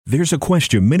There's a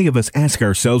question many of us ask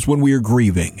ourselves when we are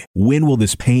grieving. When will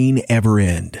this pain ever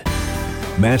end?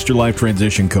 Master Life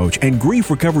Transition Coach and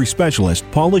Grief Recovery Specialist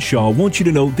Paula Shaw wants you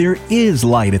to know there is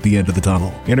light at the end of the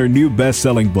tunnel. In her new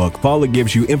best-selling book, Paula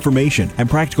gives you information and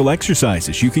practical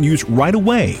exercises you can use right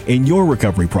away in your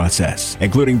recovery process,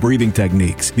 including breathing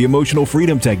techniques, the emotional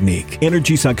freedom technique,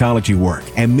 energy psychology work,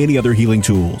 and many other healing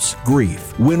tools.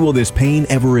 Grief, When Will This Pain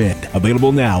Ever End?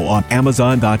 Available now on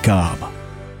Amazon.com.